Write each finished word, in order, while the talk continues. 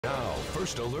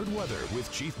First Alert Weather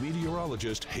with Chief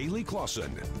Meteorologist Haley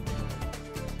Clawson.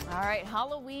 All right,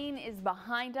 Halloween is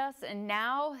behind us, and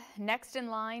now next in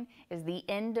line is the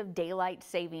end of daylight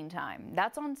saving time.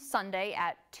 That's on Sunday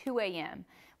at 2 a.m.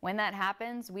 When that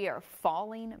happens, we are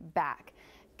falling back.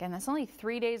 Again, that's only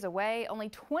 3 days away, only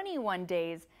 21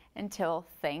 days until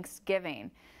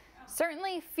Thanksgiving.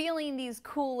 Certainly feeling these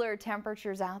cooler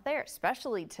temperatures out there,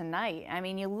 especially tonight. I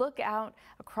mean, you look out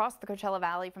across the Coachella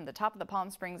Valley from the top of the Palm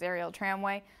Springs aerial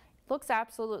tramway, it looks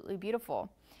absolutely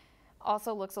beautiful.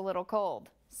 Also looks a little cold,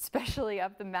 especially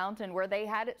up the mountain where they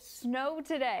had snow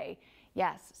today.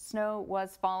 Yes, snow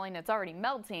was falling. It's already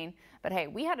melting, but hey,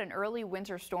 we had an early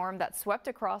winter storm that swept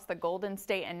across the Golden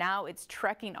State, and now it's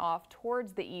trekking off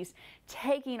towards the east,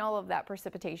 taking all of that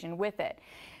precipitation with it.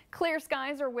 Clear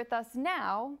skies are with us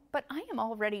now, but I am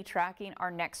already tracking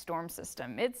our next storm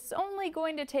system. It's only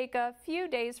going to take a few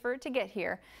days for it to get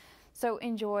here, so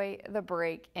enjoy the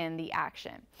break in the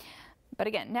action. But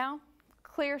again, now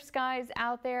clear skies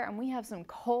out there, and we have some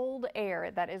cold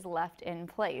air that is left in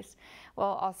place.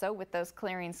 Well, also with those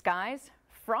clearing skies,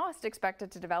 frost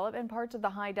expected to develop in parts of the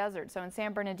high desert. So in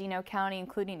San Bernardino County,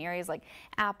 including areas like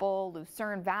Apple,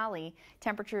 Lucerne Valley,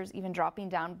 temperatures even dropping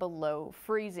down below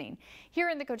freezing. Here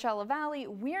in the Coachella Valley,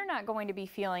 we're not going to be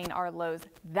feeling our lows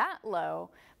that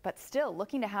low, but still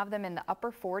looking to have them in the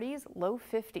upper 40s, low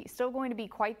 50s. Still going to be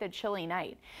quite the chilly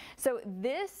night. So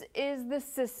this is the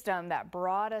system that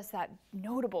brought us that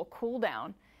notable cool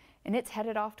down, and it's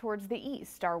headed off towards the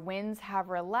east. Our winds have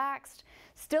relaxed,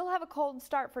 still have a cold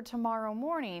start for tomorrow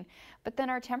morning, but then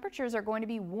our temperatures are going to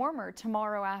be warmer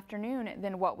tomorrow afternoon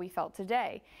than what we felt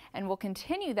today. And we'll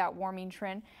continue that warming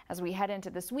trend as we head into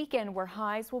this weekend, where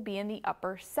highs will be in the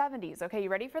upper 70s. Okay, you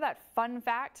ready for that fun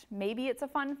fact? Maybe it's a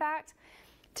fun fact.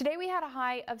 Today we had a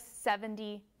high of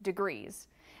 70 degrees.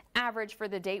 Average for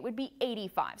the date would be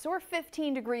 85, so we're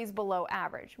 15 degrees below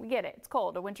average. We get it, it's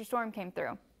cold, a winter storm came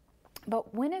through.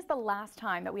 But when is the last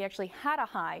time that we actually had a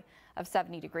high of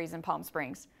 70 degrees in Palm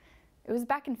Springs? It was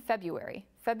back in February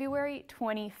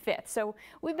 25th. So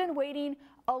we've been waiting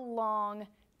a long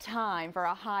time for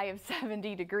a high of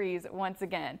 70 degrees once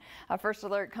again. A First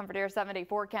Alert Comfort Air 7-day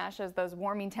forecast shows those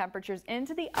warming temperatures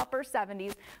into the upper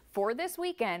 70s for this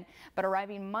weekend, but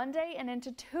arriving Monday and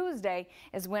into Tuesday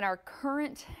is when our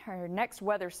next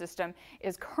weather system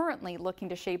is currently looking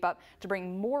to shape up to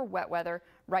bring more wet weather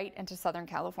right into Southern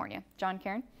California. John,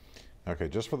 Karen? Okay,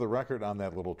 just for the record on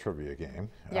that little trivia game,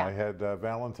 yeah. I had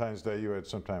Valentine's Day. You had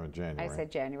sometime in January. I said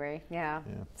January, yeah.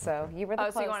 So okay. You were the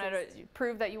closest. So you wanted to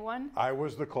prove that you won? I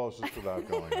was the closest without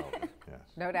going over, yes.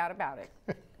 No doubt about it.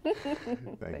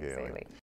 Thank you, Haley.